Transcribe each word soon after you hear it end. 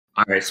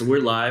All right, so we're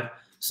live.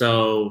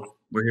 So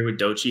we're here with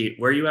DoeChii.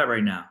 Where are you at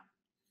right now?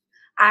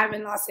 I'm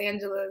in Los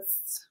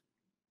Angeles.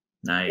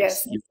 Nice.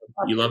 Yes.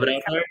 You love it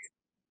out there?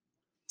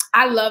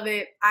 I love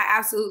it. I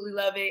absolutely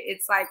love it.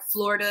 It's like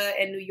Florida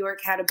and New York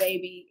had a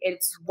baby.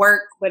 It's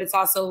work, but it's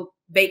also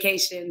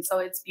vacation. So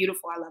it's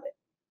beautiful. I love it.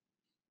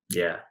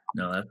 Yeah.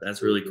 No,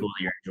 that's really cool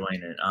that you're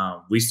enjoying it.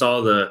 We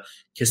saw the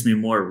 "Kiss Me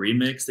More"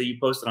 remix that you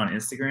posted on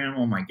Instagram.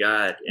 Oh my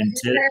God. And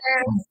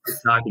on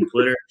TikTok and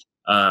Twitter.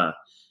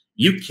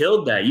 You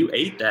killed that. You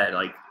ate that.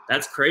 Like,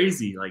 that's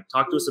crazy. Like,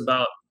 talk to us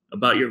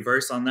about your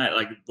verse on that,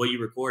 like what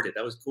you recorded.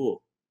 That was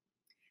cool.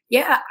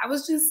 Yeah, I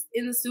was just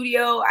in the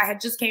studio. I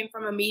had just came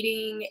from a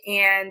meeting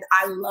and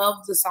I love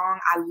the song.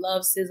 I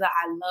love SZA.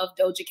 I love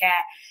Doja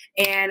Cat.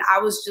 And I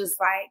was just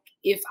like,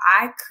 if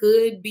I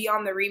could be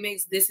on the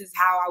remix, this is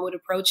how I would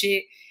approach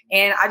it.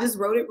 And I just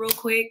wrote it real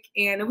quick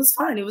and it was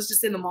fun. It was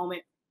just in the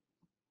moment.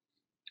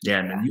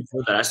 Yeah, man, you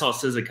killed that. I saw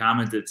SZA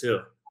commented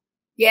too.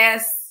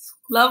 Yes,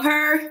 love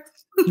her.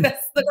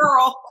 That's the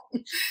girl.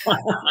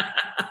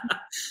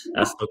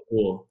 That's so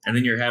cool. And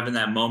then you're having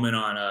that moment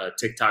on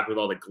TikTok with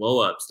all the glow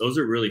ups. Those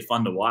are really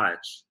fun to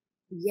watch.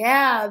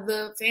 Yeah,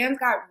 the fans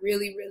got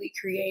really, really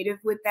creative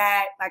with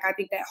that. Like, I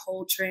think that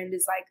whole trend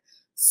is like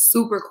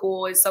super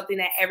cool. It's something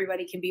that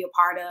everybody can be a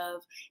part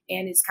of.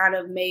 And it's kind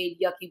of made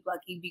Yucky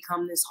Blucky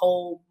become this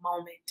whole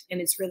moment. And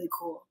it's really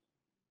cool.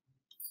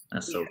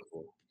 That's so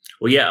cool.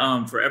 Well,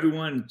 yeah, for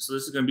everyone, so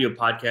this is going to be a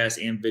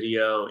podcast and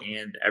video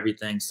and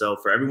everything. So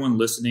for everyone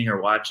listening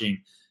or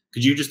watching,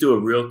 could you just do a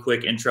real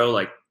quick intro,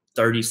 like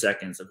 30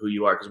 seconds of who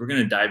you are? Because we're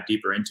going to dive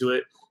deeper into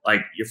it.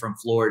 Like, you're from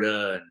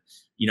Florida and,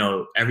 you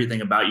know,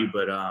 everything about you.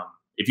 But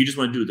if you just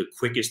want to do the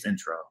quickest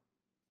intro.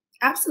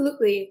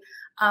 Absolutely.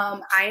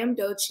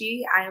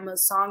 IAmDoeChii. I am a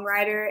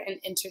songwriter and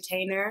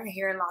entertainer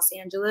here in Los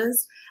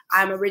Angeles.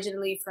 I'm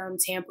originally from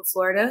Tampa,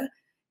 Florida.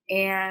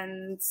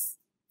 And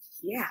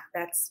yeah,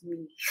 that's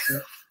me.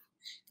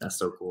 That's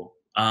so cool.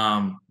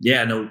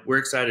 Yeah, no, we're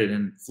excited.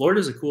 And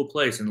Florida's a cool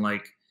place. And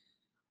like,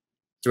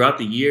 throughout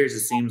the years, it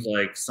seems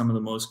like some of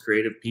the most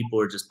creative people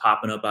are just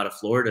popping up out of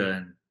Florida,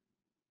 and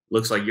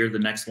looks like you're the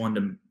next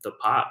one to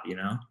pop, you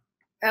know?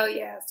 Oh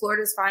yeah,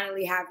 Florida's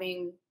finally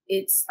having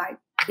its like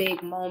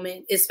big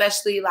moment,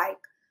 especially like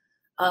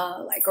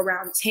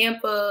around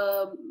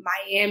Tampa,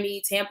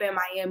 Miami. Tampa and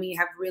Miami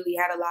have really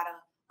had a lot of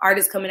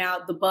artists coming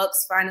out. The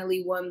Bucks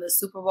finally won the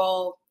Super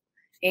Bowl,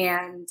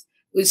 and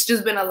it's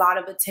just been a lot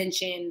of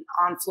attention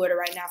on Florida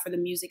right now for the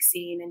music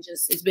scene, and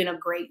just it's been a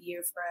great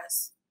year for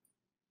us.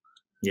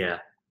 Yeah,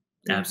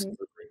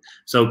 absolutely.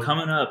 So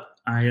coming up,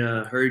 I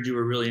heard you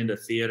were really into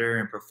theater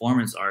and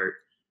performance art.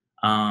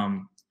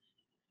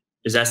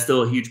 Is that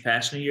still a huge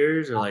passion of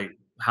yours, or like,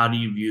 how do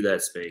you view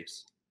that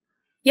space?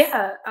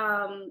 Yeah,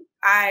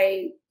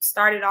 I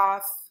started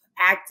off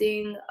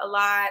acting a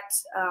lot.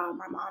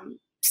 My mom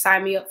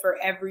signed me up for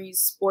every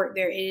sport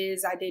there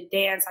is. I did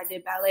dance, I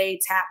did ballet,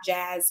 tap,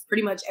 jazz,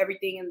 pretty much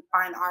everything in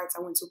fine arts.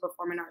 I went to a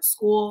performing arts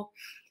school.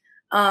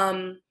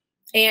 And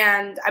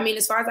I mean,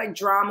 as far as like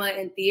drama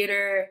and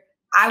theater,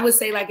 I would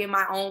say like in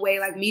my own way,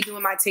 like me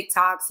doing my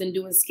TikToks and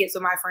doing skits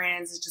with my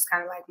friends is just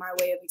kind of like my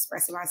way of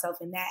expressing myself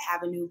in that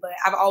avenue. But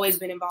I've always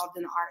been involved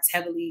in the arts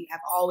heavily. I've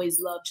always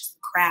loved just the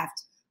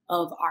craft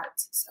of art.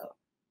 So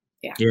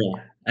yeah.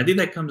 Yeah, I think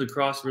that comes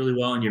across really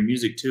well in your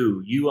music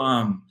too.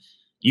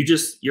 You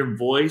just, your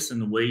voice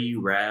and the way you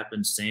rap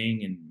and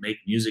sing and make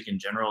music in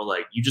general,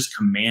 like, you just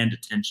command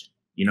attention.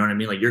 You know what I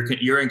mean? Like,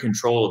 you're in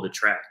control of the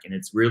track, and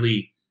it's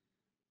really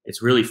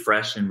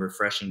fresh and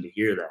refreshing to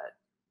hear that.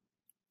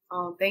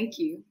 Oh, thank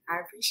you. I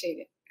appreciate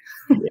it.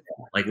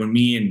 Yeah. Like, when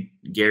me and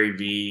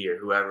GaryVee or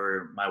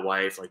whoever, my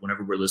wife, like,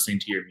 whenever we're listening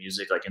to your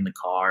music, like in the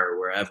car or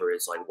wherever,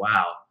 it's like,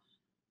 wow,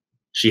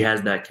 she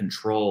has that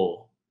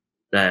control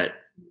that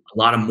a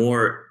lot of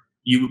more,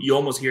 you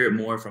almost hear it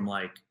more from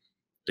like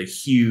the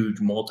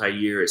huge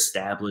multi-year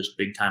established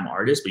big time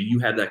artists, but you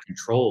have that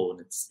control,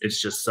 and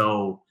it's just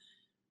so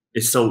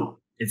it's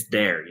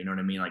there, you know what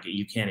I mean? Like,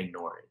 you can't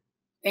ignore it.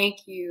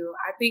 Thank you.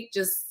 I think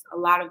just a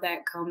lot of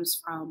that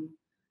comes from,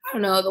 I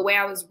don't know, the way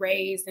I was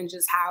raised and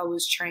just how I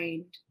was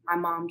trained. My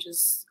mom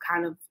just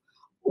kind of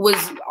was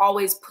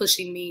always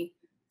pushing me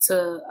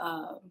to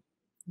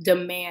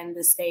demand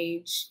the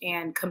stage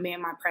and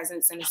command my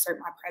presence and assert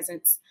my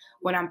presence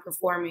when I'm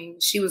performing.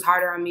 She was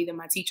harder on me than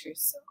my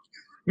teachers. So.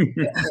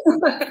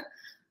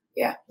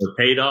 Yeah. It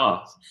paid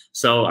off.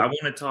 So I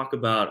want to talk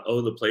about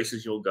the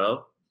places you'll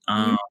go.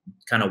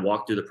 Kind of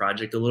walk through the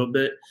project a little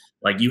bit.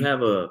 Like, you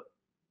have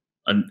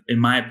in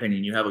my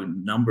opinion, you have a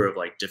number of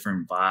like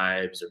different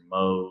vibes or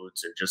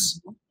modes or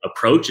just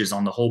approaches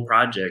on the whole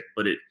project,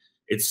 but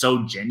it's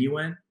so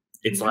genuine.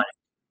 It's like,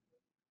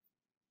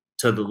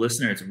 to the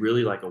listener, it's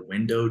really like a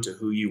window to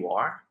who you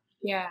are.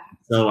 Yeah.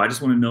 So I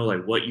just want to know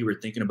like what you were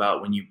thinking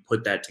about when you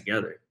put that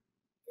together.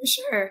 For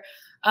sure.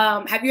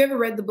 Have you ever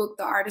read the book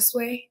The Artist's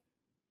Way?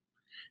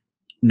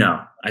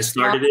 No, I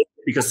started it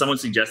because someone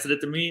suggested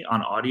it to me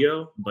on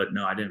audio, but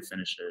no, I didn't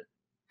finish it.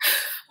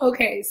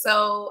 Okay,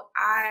 so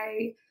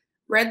I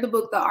read the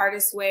book The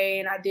Artist's Way,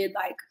 and I did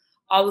like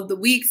all of the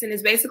weeks. And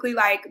it's basically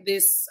like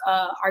this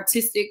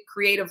artistic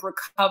creative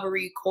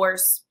recovery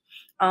course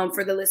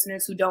for the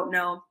listeners who don't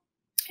know.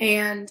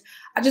 And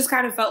I just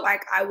kind of felt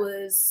like I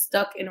was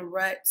stuck in a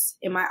rut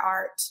in my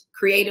art.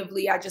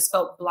 Creatively, I just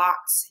felt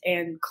blocked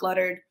and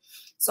cluttered.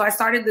 So I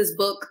started this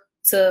book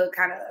to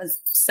kind of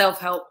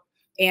self-help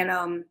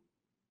and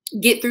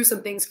get through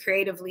some things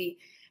creatively.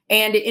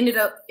 And it ended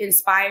up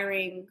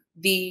inspiring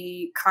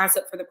the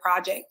concept for the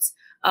project.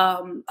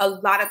 A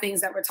lot of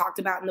things that were talked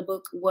about in the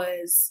book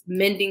was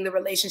mending the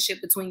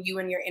relationship between you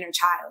and your inner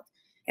child.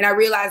 And I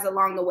realized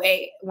along the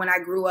way, when I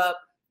grew up,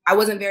 I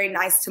wasn't very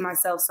nice to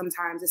myself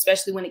sometimes,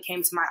 especially when it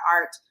came to my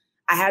art.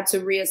 I had to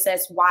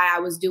reassess why I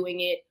was doing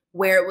it,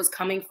 where it was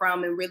coming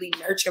from, and really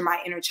nurture my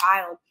inner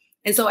child.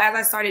 And so as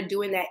I started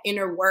doing that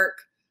inner work,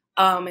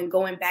 and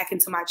going back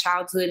into my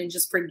childhood and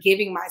just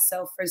forgiving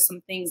myself for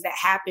some things that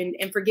happened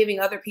and forgiving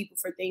other people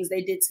for things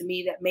they did to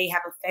me that may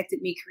have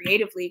affected me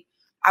creatively,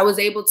 I was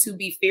able to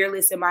be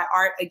fearless in my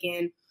art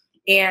again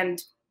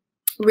and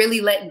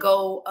really let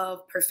go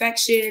of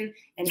perfection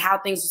and how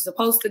things were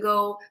supposed to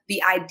go,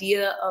 the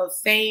idea of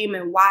fame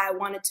and why I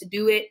wanted to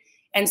do it.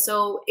 And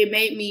so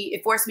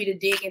it forced me to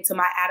dig into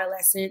my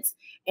adolescence,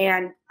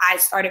 and I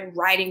started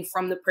writing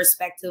from the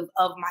perspective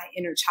of my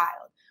inner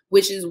child,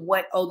 which is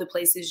what Oh, the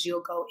Places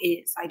You'll Go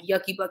is. Like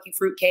Yucky Bucky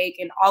Fruitcake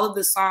and all of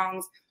the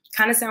songs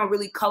kind of sound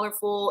really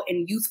colorful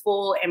and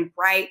youthful and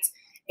bright.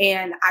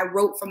 And I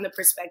wrote from the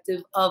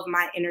perspective of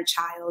my inner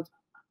child.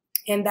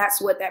 And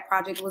that's what that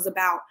project was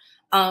about.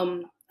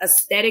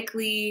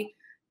 Aesthetically,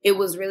 it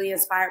was really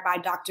inspired by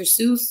Dr.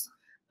 Seuss.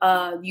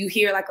 You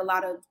hear like a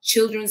lot of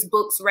children's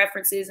books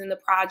references in the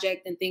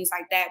project and things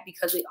like that,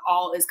 because it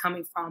all is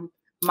coming from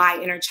my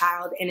inner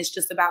child. And it's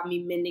just about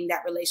me mending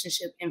that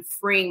relationship and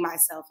freeing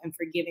myself and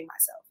forgiving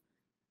myself.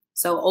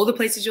 So Oh, the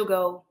Places You'll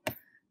Go,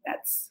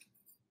 that's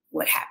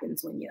what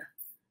happens when you.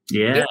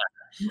 Yeah.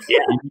 Yeah.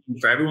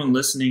 For everyone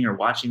listening or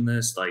watching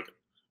this, like,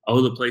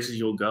 Oh, the Places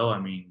You'll Go. I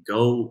mean,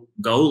 go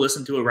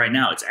listen to it right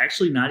now. It's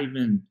actually not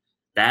even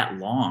that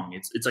long.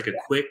 It's like a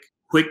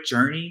quick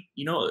journey.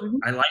 You know,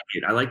 I like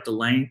it. I like the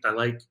length. I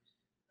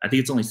think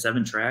it's only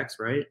 7 tracks,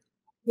 right?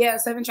 Yeah,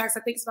 7 tracks. I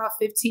think it's about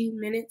 15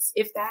 minutes,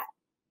 if that.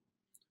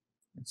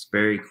 It's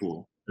very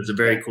cool. It's a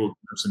very cool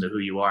glimpse into who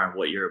you are and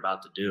what you're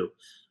about to do.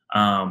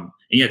 And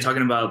yeah,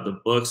 talking about the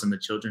books and the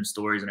children's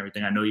stories and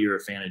everything, I know you're a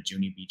fan of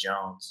Junie B.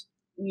 Jones.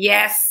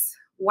 Yes.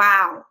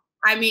 Wow.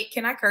 I mean,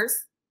 can I curse?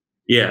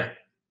 Yeah.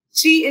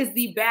 She is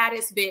the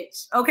baddest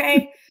bitch.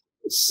 Okay.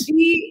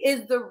 She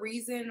is the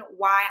reason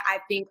why I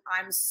think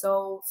I'm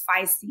so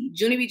feisty.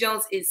 Junie B.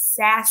 Jones is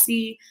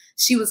sassy.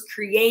 She was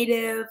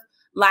creative.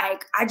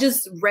 Like, I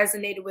just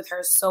resonated with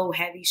her so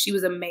heavy. She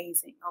was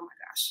amazing. Oh my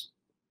gosh.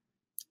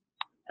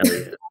 Hell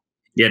yeah.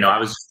 Yeah, no, I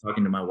was just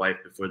talking to my wife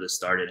before this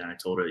started, and I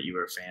told her that you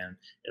were a fan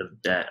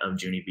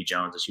of Junie B.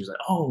 Jones, and she was like,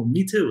 "Oh,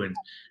 me too." And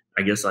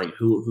I guess like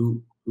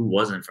who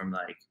wasn't from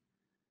like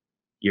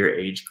your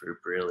age group,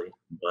 really?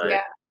 But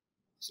yeah,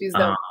 she's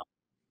dope.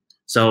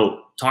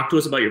 So talk to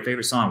us about your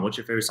favorite song. What's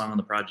your favorite song on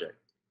the project?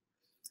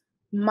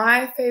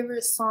 My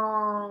favorite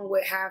song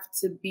would have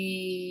to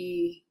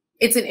be,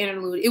 it's an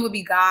interlude. It would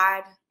be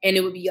God, and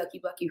it would be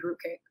Yucky Bucky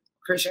Fruitcake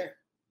for sure.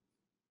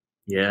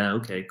 Yeah.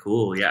 Okay.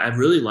 Cool. Yeah, I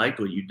really liked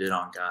what you did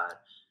on God.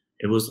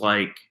 It was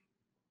like,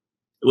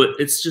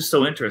 it's just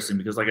so interesting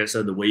because, like I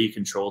said, the way you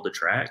control the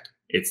track,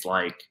 it's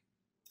like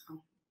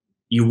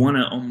you want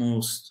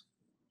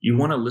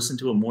to listen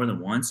to it more than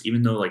once,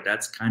 even though like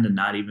that's kind of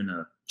not even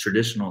a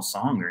traditional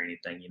song or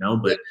anything, you know.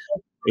 But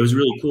it was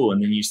really cool.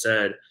 And then you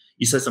said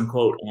some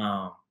quote,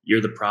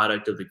 "You're the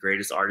product of the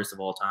greatest artist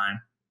of all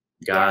time,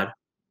 God." Yeah.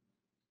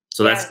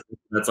 So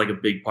that's like a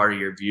big part of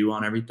your view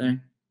on everything.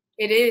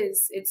 It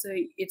is. It's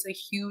a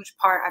huge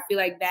part. I feel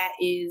like that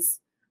is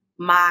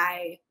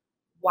my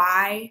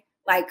why.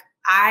 Like,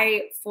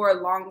 for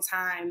a long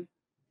time,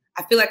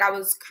 I feel like I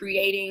was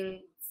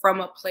creating from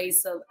a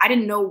place of, I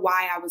didn't know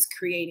why I was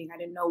creating. I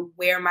didn't know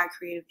where my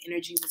creative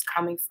energy was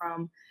coming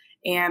from.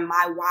 And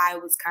my why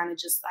was kind of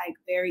just like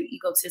very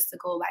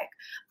egotistical. Like,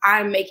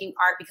 I'm making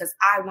art because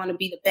I want to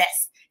be the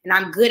best and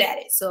I'm good at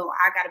it. So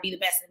I got to be the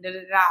best and da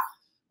da da.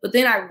 But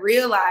then I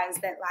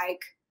realized that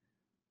like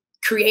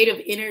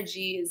creative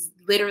energy is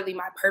literally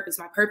my purpose.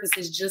 My purpose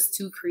is just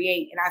to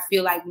create. And I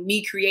feel like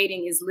me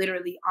creating is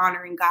literally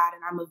honoring God,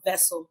 and I'm a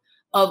vessel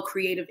of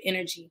creative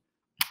energy.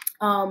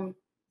 And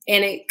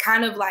it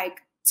kind of like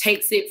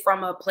takes it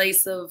from a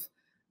place of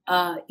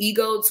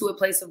ego to a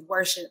place of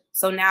worship.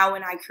 So now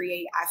when I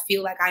create, I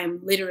feel like I am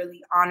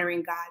literally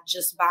honoring God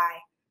just by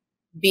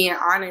being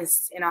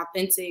honest and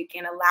authentic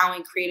and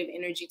allowing creative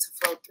energy to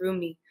flow through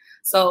me.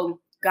 So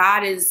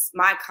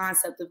my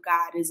concept of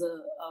God is a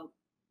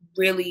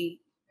really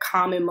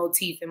common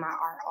motif in my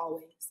art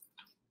always.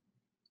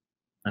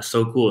 That's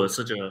so cool. It's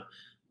such a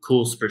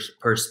cool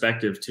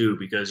perspective too,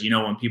 because, you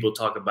know, when people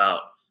talk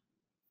about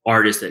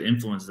artists that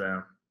influence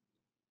them,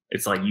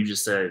 it's like you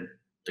just said,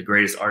 the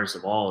greatest artist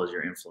of all is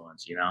your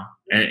influence, you know,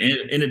 and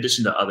in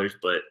addition to others.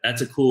 But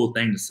that's a cool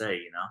thing to say,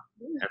 you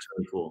know. That's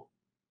really cool.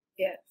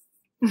 Yes.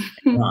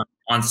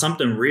 On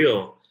Something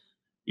Real,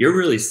 you're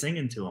really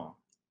singing to them.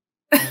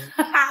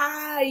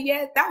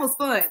 Yes, that was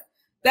fun.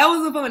 That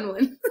was a fun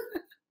one.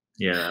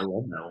 Yeah, I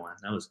love that one.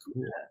 That was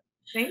cool.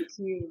 Thank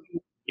you.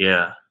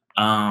 Yeah.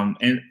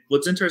 And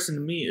what's interesting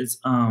to me is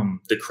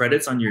the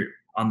credits on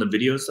the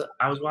videos that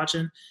I was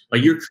watching.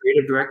 Like you're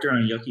creative director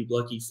on Yucky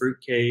Blucky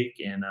Fruitcake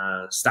and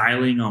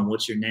styling on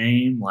What's Your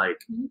Name. Like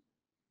Mhm.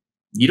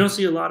 you don't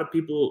see a lot of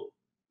people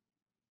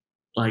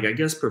like I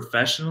guess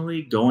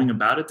professionally going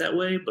about it that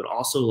way, but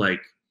also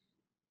like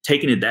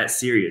taking it that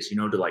serious, you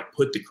know, to like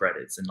put the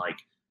credits and like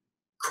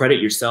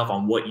credit yourself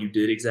on what you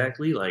did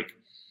exactly. Like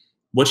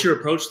what's your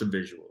approach to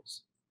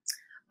visuals?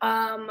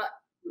 Um,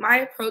 my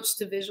approach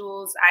to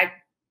visuals, I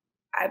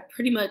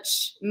pretty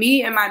much,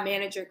 me and my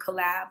manager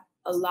collab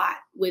a lot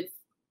with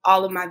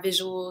all of my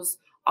visuals,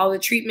 all the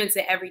treatments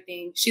and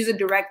everything. She's a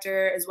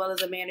director as well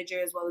as a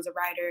manager, as well as a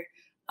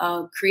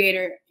writer,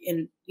 creator,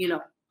 and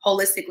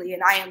holistically,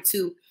 and I am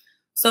too.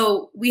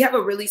 So we have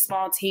a really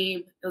small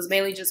team. It was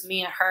mainly just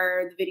me and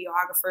her, the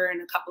videographer,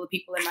 and a couple of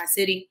people in my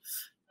city.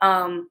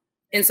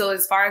 And so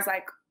as far as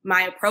like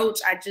my approach,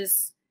 I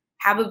just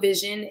have a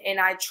vision and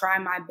I try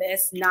my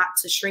best not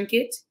to shrink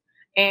it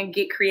and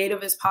get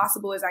creative as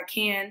possible as I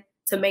can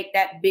to make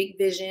that big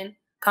vision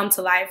come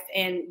to life.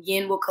 And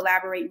Yin will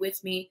collaborate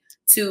with me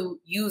to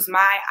use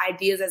my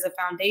ideas as a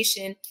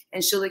foundation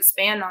and she'll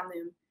expand on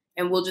them.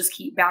 And we'll just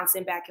keep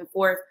bouncing back and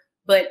forth.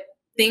 But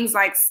things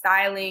like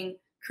styling,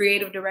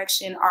 creative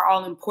direction are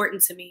all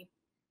important to me.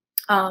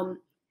 Um,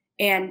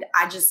 and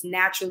I just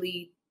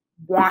naturally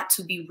want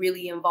to be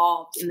really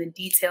involved in the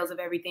details of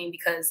everything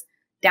because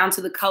down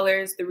to the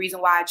colors, the reason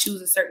why I choose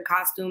a certain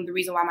costume, the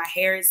reason why my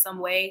hair is some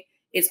way,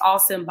 it's all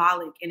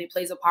symbolic and it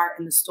plays a part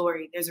in the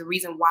story. There's a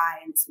reason why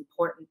and it's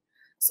important.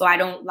 So I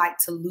don't like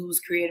to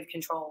lose creative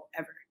control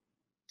ever.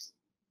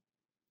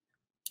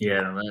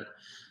 Yeah, no,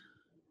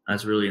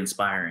 that's really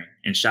inspiring.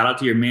 And shout out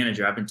to your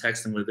manager. I've been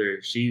texting with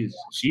her. She's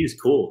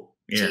cool.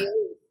 She Yeah. is Yeah.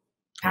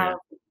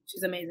 powerful.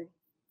 She's amazing.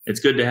 It's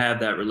good to have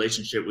that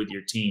relationship with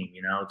your team,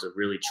 you know, to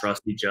really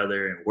trust each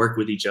other and work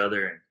with each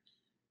other and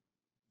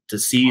to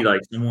see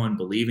like someone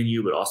believe in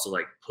you, but also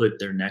like put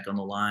their neck on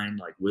the line,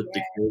 like with the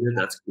Yeah, creative.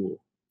 That's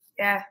cool.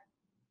 yeah,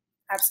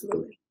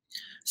 absolutely.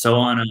 So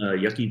on a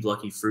Yucky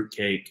Blucky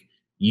Fruitcake,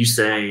 you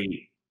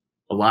say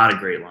a lot of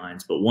great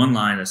lines, but one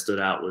line that stood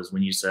out was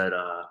when you said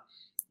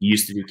you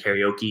used to do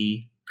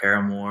karaoke,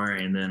 Paramore,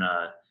 and then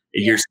Yeah.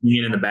 you're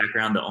singing in the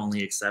background. The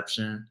only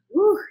exception.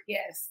 Woo,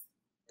 yes.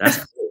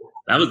 That's cool.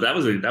 That was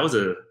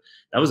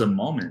a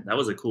moment. That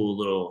was a cool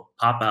little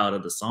pop out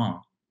of the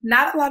song.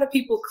 Not a lot of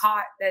people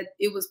caught that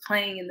it was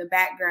playing in the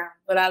background,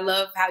 but I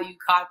love how you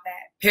caught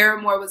that.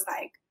 Paramore was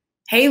like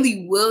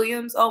Haley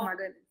Williams. Oh my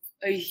goodness,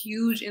 a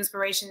huge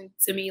inspiration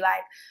to me.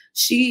 Like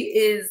she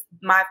is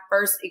my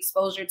first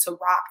exposure to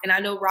rock, and I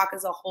know rock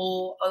is a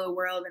whole other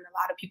world, and a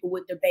lot of people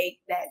would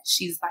debate that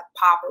she's like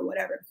pop or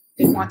whatever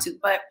they want to.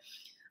 But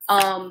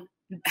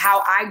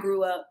how I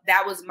grew up,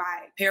 that was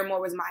my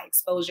Paramore was my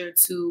exposure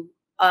to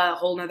a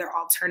whole nother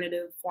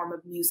alternative form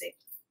of music,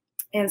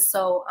 and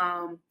so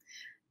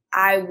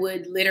I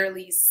would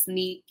literally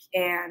sneak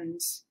and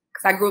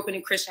because I grew up in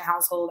a Christian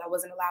household, I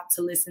wasn't allowed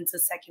to listen to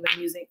secular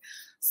music.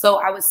 So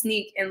I would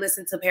sneak and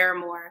listen to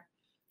Paramore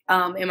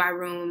in my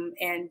room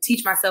and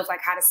teach myself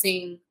like how to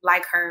sing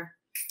like her.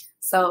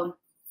 So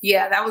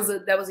yeah, that was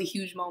a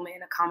huge moment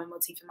and a common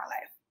motif in my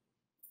life.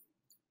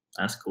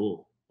 That's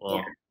cool. Well,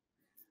 Yeah.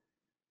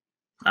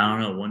 I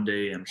don't know. One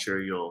day, I'm sure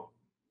you'll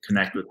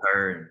connect with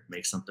her and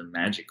make something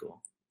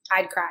magical.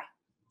 I'd cry.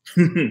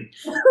 I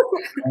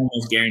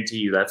almost guarantee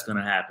you that's going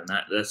to happen.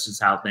 That's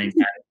just how things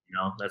happen. You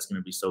know, that's going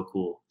to be so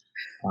cool.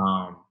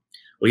 Well,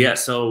 yeah.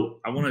 So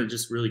I want to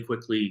just really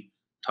quickly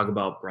talk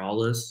about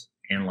Brawless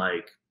and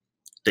like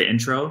the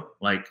intro.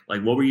 Like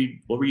what were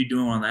you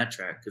doing on that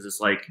track? Because it's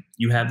like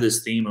you have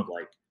this theme of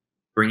like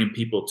bringing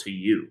people to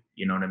you.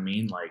 You know what I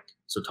mean? Like,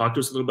 so talk to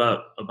us a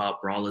little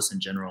about Brawless in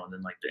general, and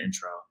then like the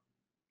intro.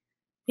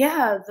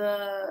 Yeah,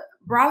 the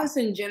Brawlers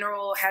in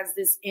general has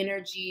this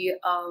energy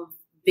of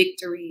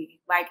victory.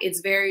 Like it's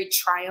very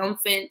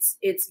triumphant.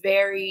 It's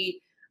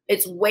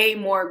way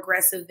more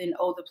aggressive than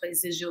Oh the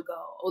Places You'll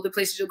Go. Oh the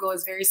Places You'll Go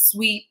is very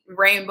sweet,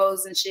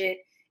 rainbows and shit.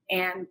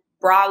 And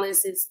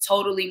Brawlers is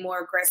totally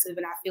more aggressive.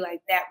 And I feel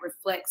like that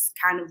reflects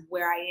kind of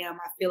where I am.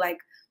 I feel like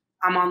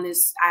I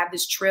have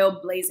this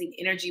trailblazing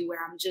energy where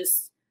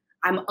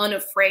I'm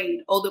unafraid.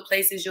 Oh the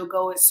Places You'll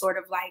Go is sort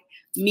of like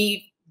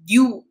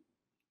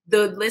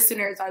the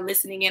listeners are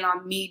listening in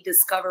on me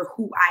discover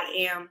who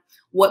I am,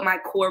 what my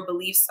core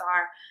beliefs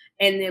are.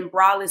 And then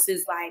Brawless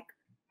is like,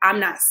 I'm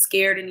not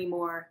scared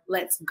anymore.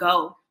 Let's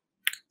go.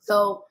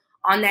 So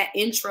on that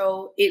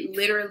intro, it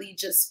literally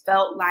just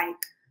felt like,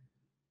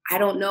 I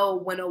don't know,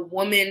 when a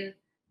woman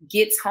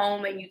gets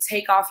home and you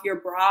take off your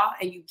bra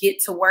and you get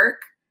to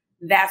work,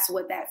 that's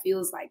what that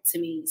feels like to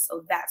me.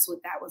 So that's what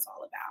that was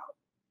all about.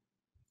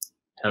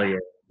 Hell yeah.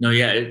 No,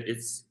 yeah,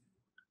 it's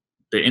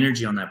the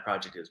energy on that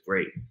project is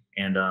great.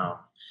 And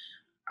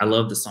I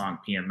love the song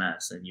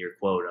PMS and your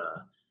quote,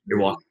 you're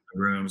walking the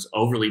rooms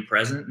overly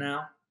present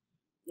now.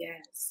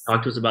 Yes.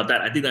 Talk to us about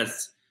that. I think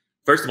that's,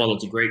 first of all,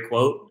 it's a great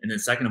quote. And then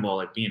second of all,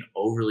 like being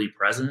overly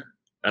present.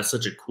 that's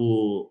such a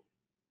cool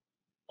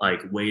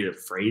like way to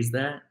phrase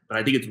that. But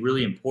I think it's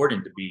really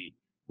important to be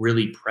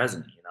really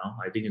present, you know?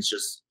 I think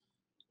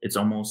it's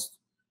almost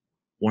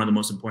one of the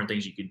most important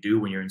things you could do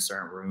when you're in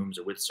certain rooms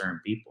or with certain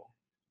people.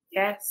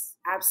 Yes,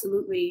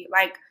 absolutely.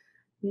 Like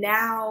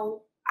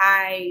now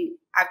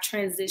I've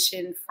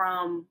transitioned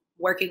from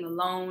working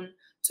alone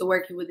to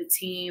working with a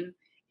team,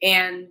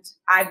 and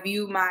I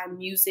view my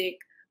music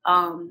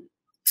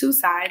two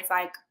sides,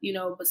 like, you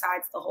know,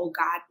 besides the whole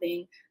God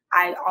thing,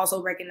 I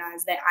also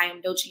recognize that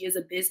IAmDoeChii is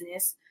a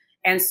business.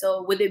 And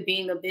so with it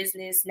being a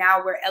business,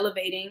 now we're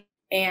elevating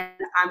and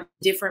I'm in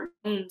different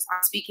rooms,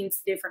 I'm speaking to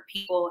different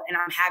people and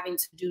I'm having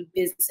to do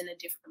business in a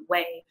different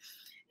way.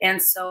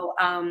 And so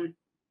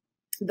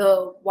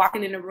the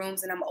walking in the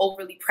rooms and I'm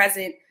overly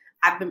present.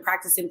 I've been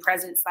practicing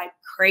presence like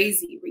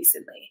crazy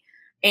recently.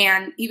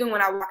 And even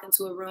when I walk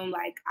into a room,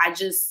 like I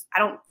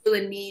don't feel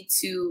a need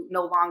to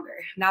no longer.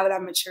 Now that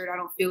I've matured, I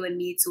don't feel a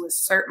need to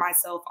assert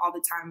myself all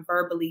the time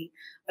verbally,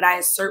 but I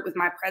assert with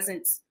my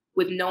presence,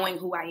 with knowing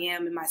who I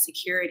am and my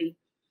security.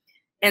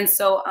 And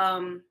so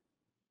I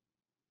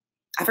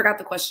forgot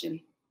the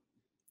question.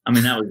 I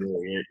mean, that was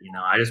really it. You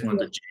know, I just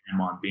wanted to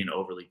jam on being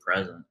overly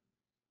present.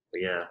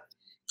 But yeah,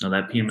 no,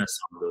 that PMS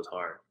song goes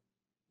hard.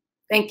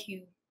 Thank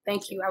you.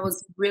 Thank you. I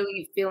was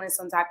really feeling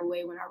some type of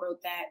way when I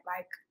wrote that.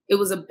 Like it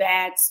was a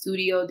bad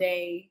studio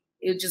day.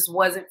 It just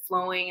wasn't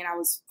flowing and I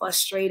was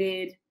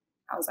frustrated.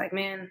 I was like,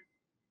 man,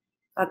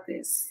 fuck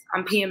this.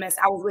 I'm PMS.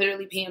 I was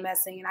literally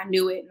PMSing and I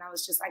knew it. And I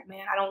was just like,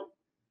 man, I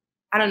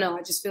don't know.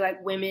 I just feel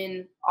like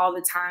women all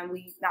the time,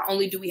 we not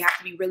only do we have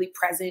to be really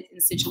present in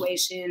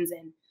situations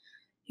and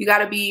you got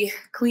to be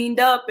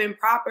cleaned up and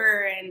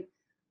proper and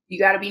you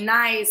got to be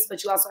nice,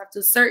 but you also have to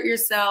assert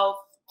yourself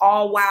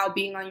all while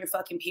being on your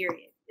fucking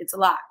period. It's a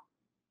lot.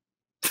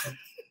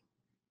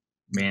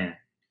 Man.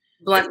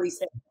 Bluntly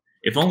said.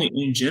 If only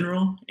in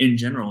general,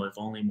 if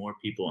only more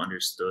people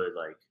understood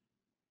like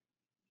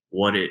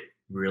what it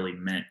really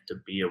meant to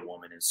be a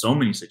woman in so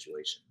many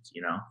situations,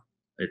 you know?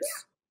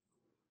 It's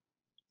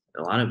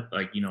a lot of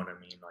like, you know what I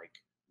mean? Like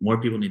more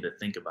people need to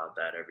think about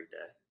that every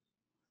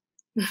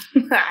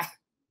day.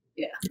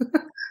 Yeah.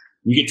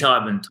 You can tell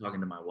I've been talking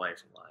to my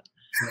wife a lot.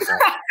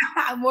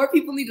 So. More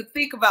people need to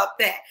think about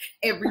that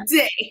every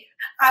day.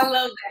 I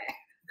love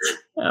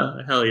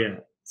that. Hell yeah.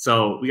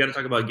 So we got to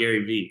talk about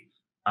GaryVee.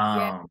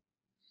 Yeah.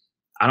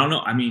 I don't know.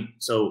 I mean,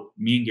 so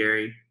me and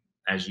Gary,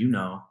 as you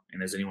know,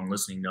 and as anyone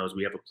listening knows,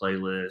 we have a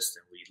playlist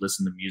and we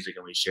listen to music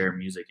and we share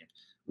music. And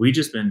we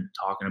just been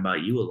talking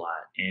about you a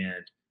lot.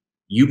 And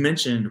you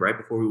mentioned right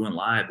before we went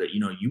live that, you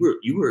know,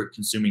 you were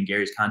consuming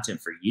Gary's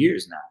content for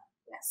years now.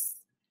 Yes.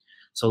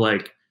 So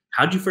like,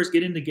 how'd you first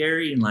get into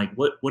Gary and like,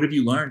 what have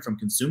you learned from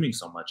consuming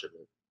so much of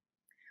it?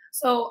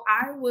 So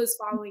I was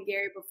following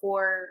Gary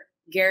before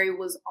Gary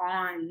was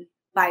on,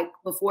 like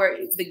before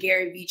the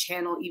GaryVee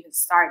channel even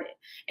started.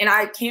 And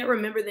I can't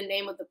remember the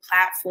name of the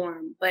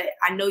platform, but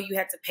I know you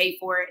had to pay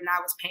for it and I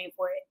was paying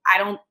for it. I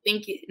don't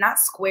think not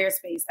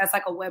Squarespace. That's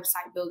like a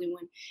website building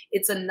one.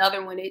 It's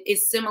another one.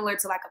 It's similar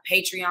to like a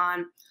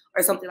Patreon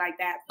or something like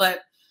that.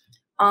 But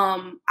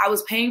I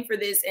was paying for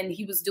this and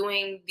he was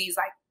doing these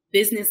like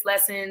business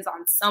lessons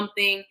on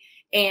something.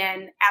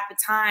 And at the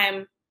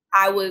time,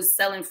 I was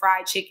selling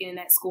fried chicken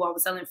at school. I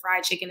was selling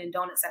fried chicken and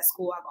donuts at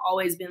school. I've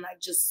always been like,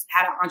 just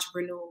had an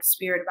entrepreneurial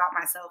spirit about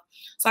myself.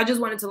 So I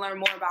just wanted to learn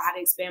more about how to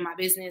expand my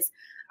business.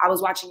 I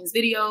was watching his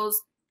videos.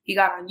 He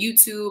got on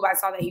YouTube. I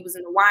saw that he was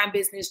in the wine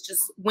business,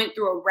 just went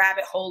through a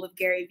rabbit hole of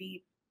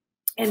GaryVee.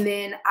 And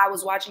then I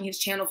was watching his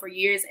channel for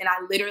years and I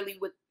literally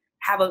would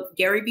have a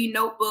GaryVee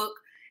notebook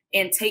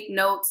and take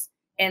notes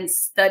and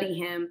study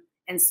him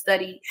and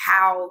study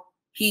how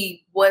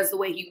he was the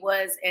way he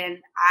was. And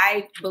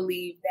I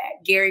believe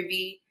that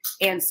GaryVee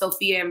and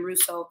Sophia and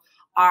Russo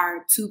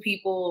are two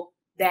people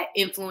that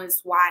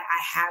influenced why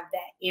I have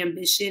that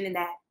ambition and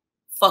that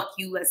fuck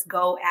you, let's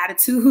go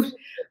attitude.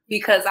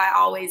 Because I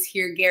always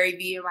hear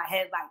GaryVee in my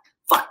head like,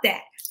 fuck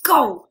that,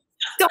 go,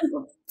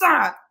 don't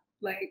stop.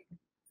 Like,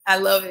 I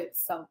love it.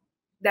 So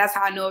that's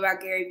how I know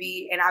about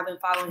GaryVee. And I've been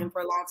following him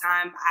for a long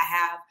time. I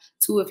have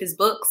 2 of his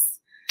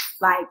books.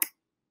 Like,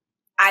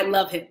 I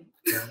love him.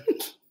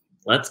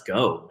 Let's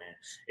go, man.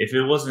 If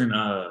it wasn't,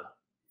 well,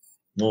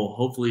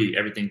 hopefully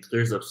everything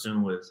clears up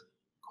soon with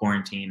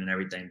quarantine and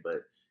everything,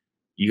 but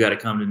you got to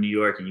come to New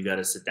York and you got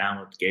to sit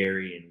down with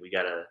Gary and we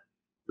got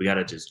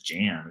to just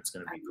jam. It's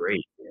going to be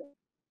great.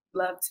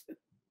 Love to.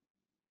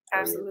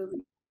 Absolutely.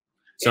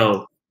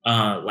 So,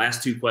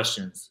 last 2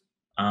 questions.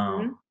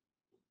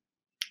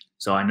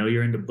 So I know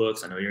you're into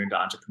books. I know you're into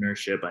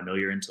entrepreneurship. I know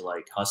you're into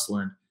like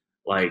hustling.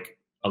 Like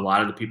a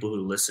lot of the people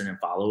who listen and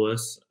follow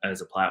us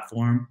as a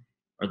platform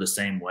are the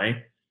same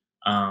way.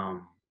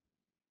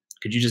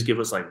 Could you just give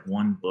us like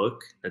one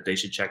book that they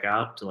should check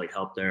out to like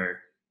help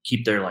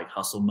keep their like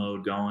hustle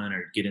mode going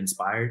or get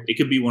inspired? It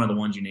could be one of the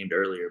ones you named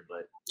earlier,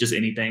 but just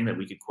anything that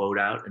we could quote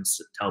out and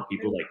tell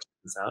people like, check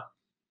this out.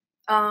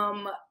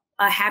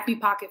 A Happy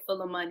Pocket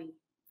Full of Money.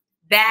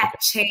 That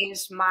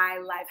changed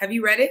my life. Have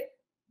you read it?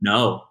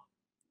 No.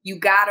 You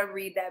gotta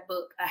read that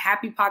book, A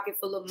Happy Pocket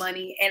Full of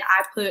Money. And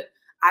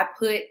I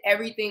put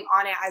everything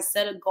on it. I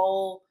set a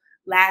goal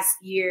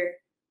last year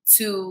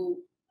to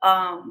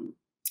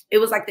it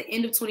was like the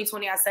end of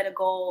 2020. I set a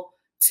goal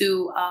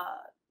to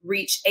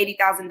reach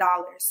 $80,000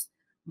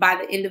 by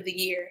the end of the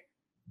year.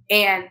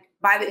 And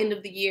by the end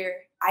of the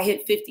year, I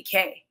hit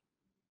 50K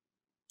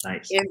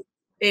Nice.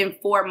 in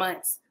 4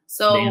 months. Damn.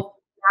 So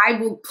I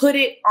will put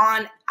it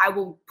on, I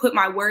will put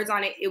my words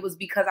on it. It was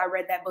because I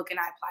read that book and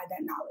I applied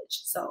that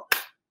knowledge. So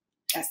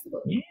that's the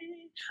book. Yeah.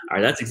 All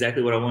right, that's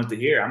exactly what I wanted to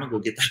hear. I'm gonna go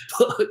get that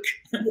book.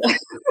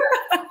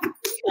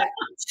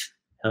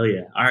 Hell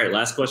yeah. All right,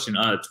 last question.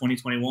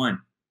 2021.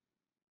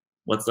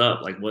 What's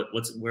up? Like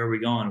where are we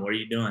going? What are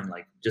you doing?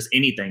 Like just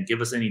anything.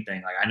 Give us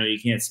anything. Like I know you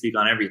can't speak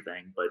on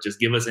everything, but just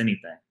give us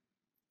anything.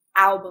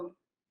 Album.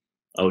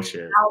 Oh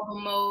shit.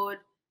 Album mode.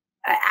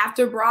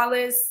 After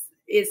Braless,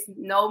 it's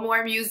no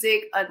more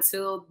music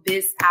until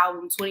this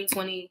album.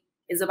 2020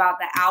 is about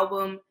the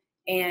album,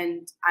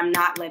 and I'm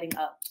not letting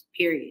up.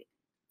 Period.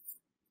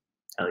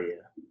 Hell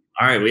yeah.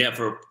 All right. Well, yeah,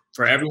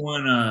 for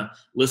everyone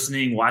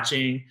listening,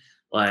 watching,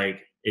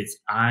 like it's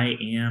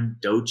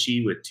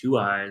IAmDoeChii with 2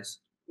 eyes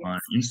on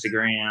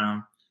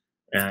Instagram.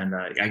 And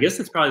I guess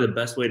that's probably the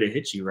best way to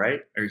hit you,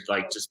 right? Or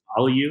like just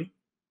follow you.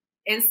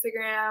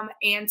 Instagram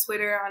and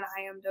Twitter on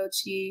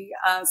IAmDoeChii,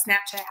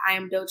 Snapchat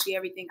IAmDoeChii,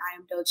 everything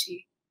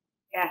IAmDoeChii.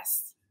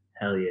 Yes.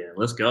 Hell yeah.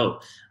 Let's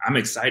go. I'm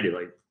excited.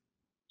 Like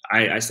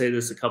I say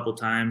this a couple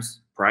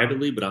times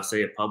privately, but I'll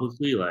say it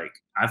publicly. Like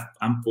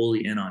I'm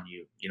fully in on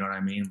you. You know what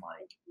I mean?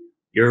 Like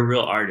you're a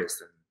real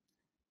artist and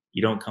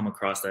you don't come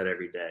across that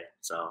every day.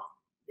 So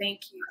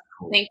thank you.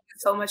 Cool. Thank you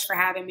so much for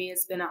having me.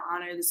 It's been an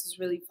honor. This is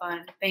really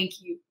fun. Thank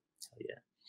you. Yeah.